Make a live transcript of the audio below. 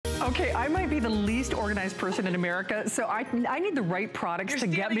Okay, I might be the least organized person in America, so I need the right products to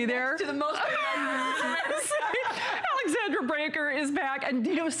get me there. To the most Alexandra Breaker is back, and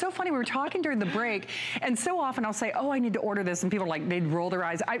you know, it's so funny, we were talking during the break, and so often I'll say, oh, I need to order this, and people are like, they'd roll their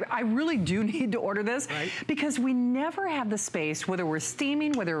eyes. I really do need to order this, right? Because we never have the space, whether we're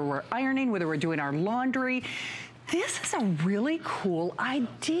steaming, whether we're ironing, whether we're doing our laundry. This is a really cool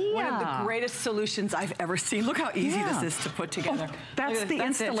idea. One of the greatest solutions I've ever seen. Look how easy this is to put together. Oh, that's the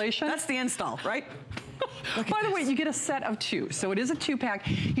installation? That's the install, right? By the way, you get a set of 2. So it is a 2-pack.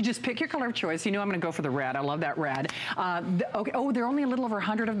 You just pick your color of choice. You know I'm going to go for the red. I love that red. Okay. Oh, there are only a little over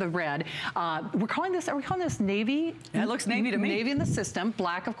 100 of the red. Are we calling this navy? That looks navy to me. Navy in the system.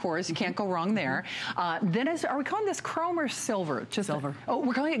 Black, of course. You can't go wrong there. Then are we calling this chrome or silver? Just silver. Oh,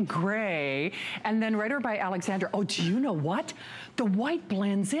 we're calling it gray. And then right over by Alexandra. Oh, do you know what? The white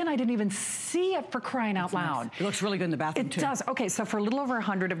blends in. I didn't even see it, for crying out loud. Nice. It looks really good in the bathroom too. It does. Okay, so for a little over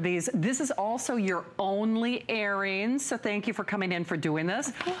 100 of these, this is also your only airing. So thank you for coming in for doing this.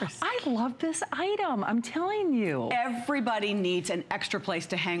 Of course. I love this item. I'm telling you. Everybody needs an extra place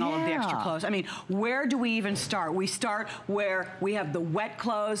to hang all of the extra clothes. I mean, where do we even start? We start where we have the wet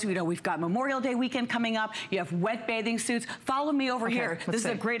clothes. You know, we've got Memorial Day weekend coming up. You have wet bathing suits. Follow me over here. This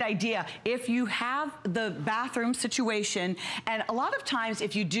is a great idea. If you have the bathroom situation, and a lot of times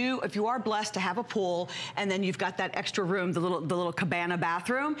if you are blessed to have a pool and then you've got that extra room, the little cabana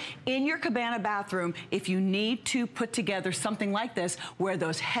bathroom, in your cabana bathroom, if you need to put together something like this where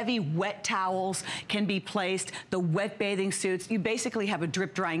those heavy wet towels can be placed, the wet bathing suits, you basically have a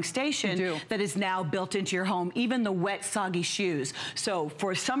drip drying station that is now built into your home, even the wet soggy shoes. So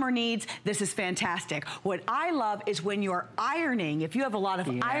for summer needs, this is fantastic. What I love is when you're ironing, if you have a lot of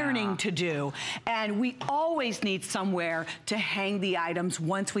ironing to do, and we always need somewhere to hang the items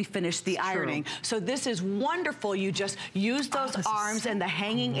once we finish the ironing. So this is wonderful. You just use those arms and the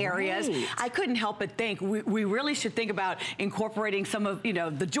hanging areas. I couldn't help but think we really should think about incorporating some of, you know,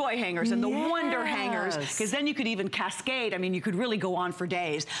 the joy hangers and the wonder hangers, because then you could even cascade. I mean, you could really go on for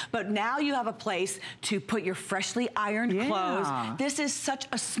days. But now you have a place to put your freshly ironed clothes. This is such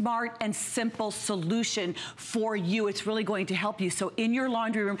a smart and simple solution for you. It's really going to help you. So in your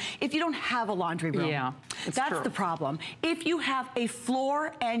laundry room, if you don't have a laundry room, that's the problem. If you have a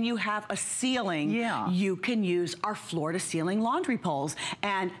floor and you have a ceiling, you can use our floor to ceiling laundry poles.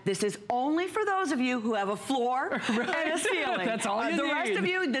 And this is only for those of you who have a floor and a ceiling. That's all you need. The rest of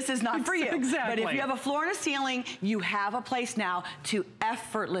you, this is not for you. Exactly. But if you have a floor and a ceiling, you have a place now to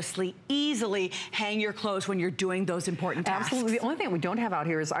effortlessly, easily hang your clothes when you're doing those important tasks. Absolutely. The only thing we don't have out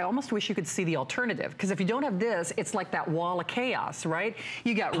here is I almost wish you could see the alternative, because if you don't have this, it's like that wall of chaos, right?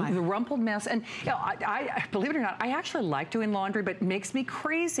 You got the rumpled mess. And you know, I believe it or not, I actually like doing laundry, but it makes me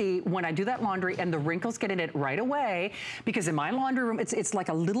crazy when I do that laundry and the wrinkles get in it right away, because in my laundry room, it's like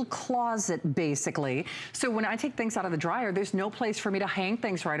a little closet, basically. So when I take things out of the dryer, there's no place for me to hang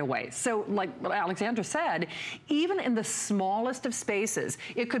things right away. So like Alexandra said, even in the smallest of spaces,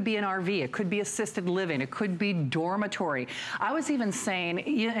 it could be an RV, it could be assisted living, it could be dormitory. I was even saying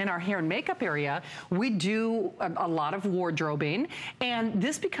in our hair and makeup area, we do a lot of wardrobing, and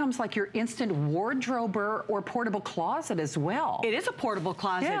this becomes like your instant wardrober or portable closet as well. It is a portable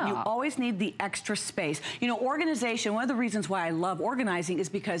closet. You always need the extra space. You know, organization, one of the reasons why I love organizing is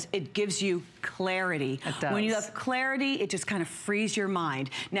because it gives you clarity. It does. When you have clarity, it just kind of frees your mind.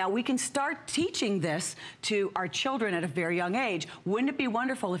 Now, we can start teaching this to our children at a very young age. Wouldn't it be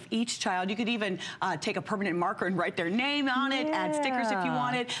wonderful if each child, you could even take a permanent marker and write their name on it, add stickers if you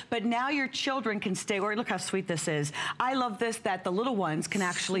wanted, but now your children can stay, or look how sweet this is. I love this, that the little ones can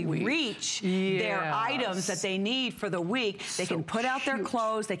actually reach their items that they need for the week. They can put out their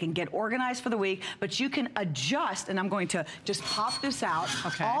clothes, they can get organized for the week, but you can adjust, and I'm going to just pop this out.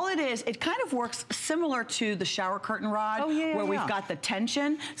 All it is, it kind of works similar to the shower curtain rod, where we've got the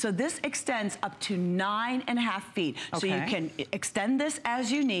tension. So this extends up to 9.5 feet. So you can extend this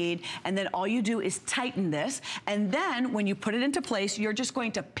as you need, and then all you do is tighten this, and then when you put it into place, you're just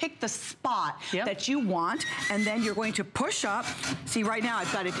going to pick the spot that you want, and then you're going to push up. See, right now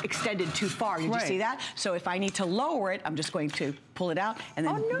I've got it extended too far. You just see that? So if I need to lower it, I'm just going to pull it out and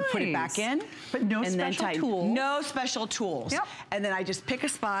then put it back in. But no special tools. No special tools. And then I just pick a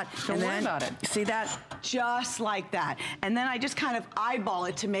spot. Don't worry about it. See that? Just like that. And then I just kind of eyeball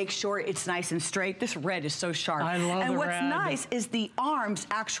it to make sure it's nice and straight. This red is so sharp. I love and the what's red. Nice is the arms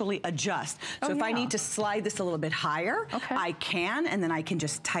actually adjust. So if I need to slide this a little bit higher, I can, and then I can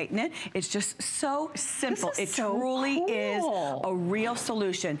just tighten it. It's just so simple. It truly is a real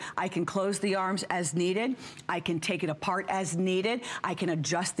solution. I can close the arms as needed. I can take it apart as needed. I can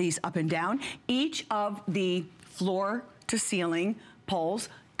adjust these up and down. Each of the floor to ceiling poles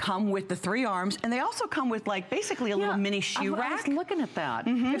come with the 3 arms, and they also come with like basically a little mini shoe rack. I was looking at that.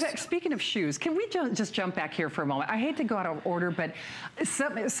 In fact, speaking of shoes, can we just jump back here for a moment? I hate to go out of order, but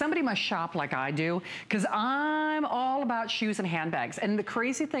somebody must shop like I do, because I'm all about shoes and handbags. And the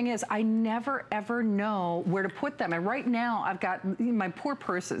crazy thing is, I never ever know where to put them. And right now, I've got my poor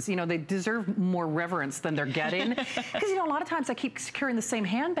purses. You know, they deserve more reverence than they're getting. Because, you know, a lot of times I keep carrying the same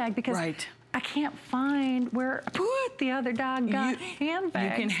handbag because I can't find where to put the other doggone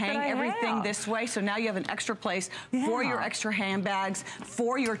handbags. You can hang everything this way, so now you have an extra place for your extra handbags,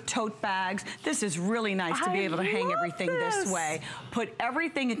 for your tote bags. This is really nice to be able to hang everything this way. Put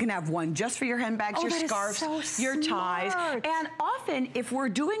everything, you can have one just for your handbags, your scarves, your ties. And often, if we're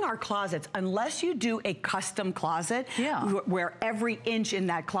doing our closets, unless you do a custom closet, where every inch in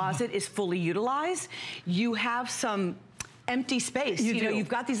that closet is fully utilized, you have some empty space. You know, you've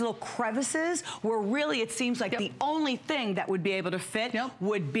got these little crevices where really it seems like the only thing that would be able to fit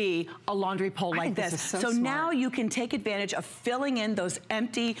would be a laundry pole like this. So now you can take advantage of filling in those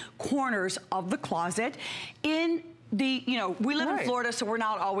empty corners of the closet in the, you know, we live in Florida, so we're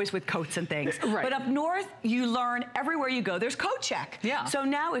not always with coats and things. But up north, you learn everywhere you go, there's coat check. So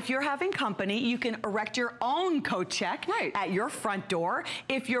now if you're having company, you can erect your own coat check at your front door.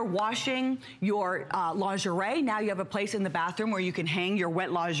 If you're washing your lingerie, now you have a place in the bathroom where you can hang your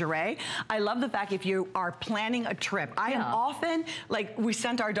wet lingerie. I love the fact if you are planning a trip. I am often, like, we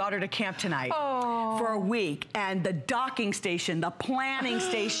sent our daughter to camp tonight for a week, and the docking station, the planning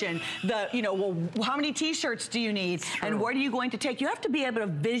station, the, you know, well, how many t-shirts do you need? And what are you going to take? You have to be able to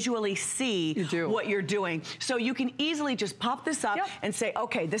visually see what you're doing. So you can easily just pop this up and say,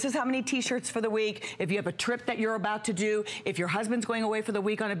 okay, this is how many t-shirts for the week. If you have a trip that you're about to do, if your husband's going away for the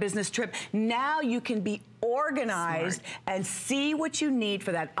week on a business trip, now you can be organized and see what you need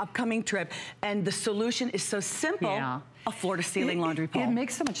for that upcoming trip. And the solution is so simple. A floor-to-ceiling laundry pole. It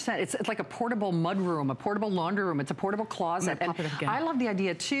makes so much sense. It's like a portable mud room, a portable laundry room. It's a portable closet. And I love the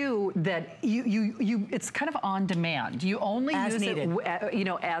idea too that it's kind of on demand. You only use it, you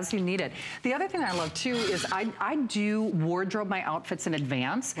know, as you need it. The other thing I love too is I do wardrobe my outfits in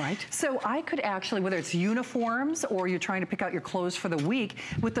advance. So I could actually, whether it's uniforms or you're trying to pick out your clothes for the week,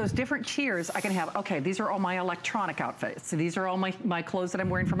 with those different tiers, I can have, okay, these are all my electronic outfits. So these are all my clothes that I'm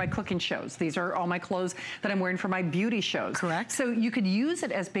wearing for my cooking shows. These are all my clothes that I'm wearing for my beauty shows. So you could use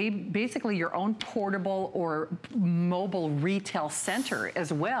it as basically your own portable or mobile retail center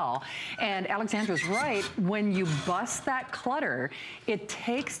as well. And Alexandra's right, when you bust that clutter, it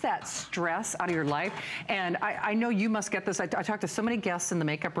takes that stress out of your life. And I know you must get this. I talked to so many guests in the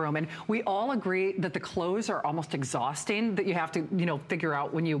makeup room, and we all agree that the clothes are almost exhausting, that you have to, you know, figure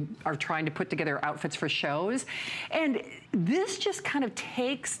out when you are trying to put together outfits for shows. And this just kind of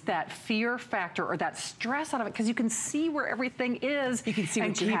takes that fear factor or that stress out of it, because you can see where everything is. You can see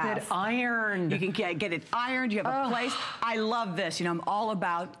what you have. And keep it ironed. You can get it ironed. You have a place. I love this. You know, I'm all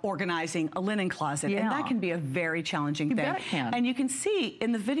about organizing a linen closet, and that can be a very challenging thing. Bet it can. And you can see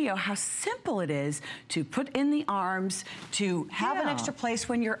in the video how simple it is to put in the arms, to have an extra place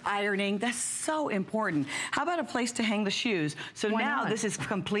when you're ironing. That's so important. How about a place to hang the shoes? So now this is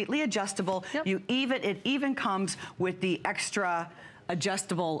completely adjustable. It even comes with the extra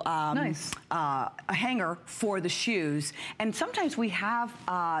adjustable hanger for the shoes. And sometimes we have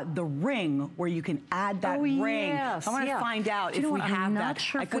the ring where you can add that ring. I want to find out if we have that.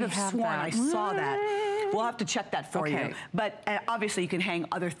 I could have sworn I saw that. We'll have to check that for you. But obviously you can hang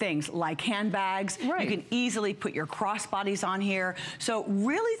other things like handbags. You can easily put your crossbodies on here. So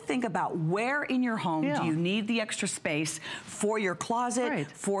really think about where in your home do you need the extra space for your closet,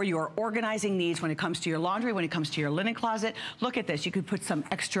 for your organizing needs when it comes to your laundry, when it comes to your linen closet. Look at this. You could put some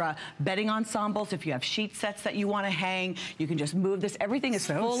extra bedding ensembles. If you have sheet sets that you want to hang, you can just move this. Everything is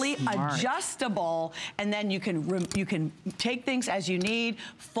fully adjustable, and then you can take things as you need,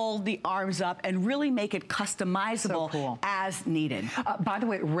 fold the arms up, and really make it customizable as needed. By the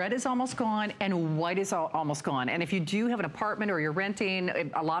way, red is almost gone and white is almost gone. And if you do have an apartment or you're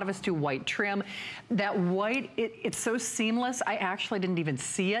renting, a lot of us do white trim. That white, it's so seamless. I actually didn't even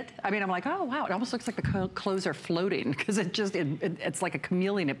see it. I mean, I'm like, oh wow, it almost looks like the clothes are floating, because it's like a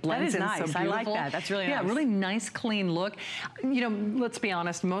chameleon. It blends in so beautiful. I like that. That's really nice. Yeah, really nice, clean look. You know, let's be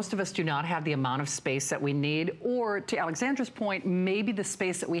honest, most of us do not have the amount of space that we need, or to Alexandra's point, maybe the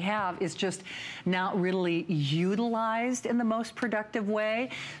space that we have is just not really really utilized in the most productive way.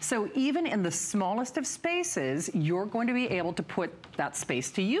 So even in the smallest of spaces, you're going to be able to put that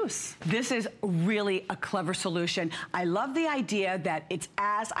space to use. This is really a clever solution. I love the idea that it's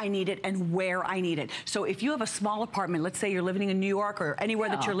as I need it and where I need it. So if you have a small apartment, let's say you're living in New York or anywhere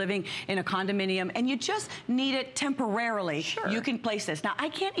that you're living in a condominium and you just need it temporarily, you can place this. Now, I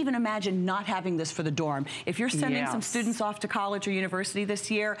can't even imagine not having this for the dorm. If you're sending some students off to college or university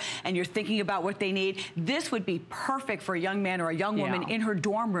this year and you're thinking about what they need, this would be perfect for a young man or a young woman in her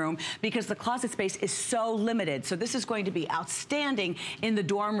dorm room because the closet space is so limited. So this is going to be outstanding in the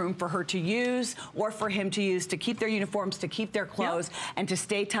dorm room for her to use or for him to use to keep their uniforms, to keep their clothes, and to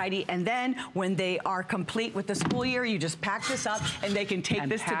stay tidy. And then when they are complete with the school year, you just pack this up and they can take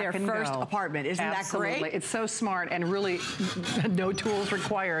this to their first apartment. Isn't that great? It's so smart and really no tools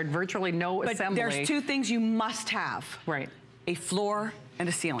required, virtually no assembly. There's two things you must have. Right. A floor and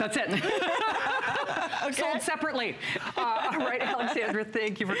a ceiling. That's it. Sold separately. All right, Alexandra,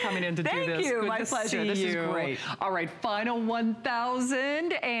 thank you for coming in to do this. Thank you. My pleasure. This is great. All right, final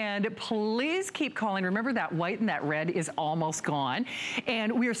 1,000, and please keep calling. Remember that white and that red is almost gone.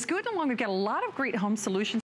 And we are scooting along. We've got a lot of great home solutions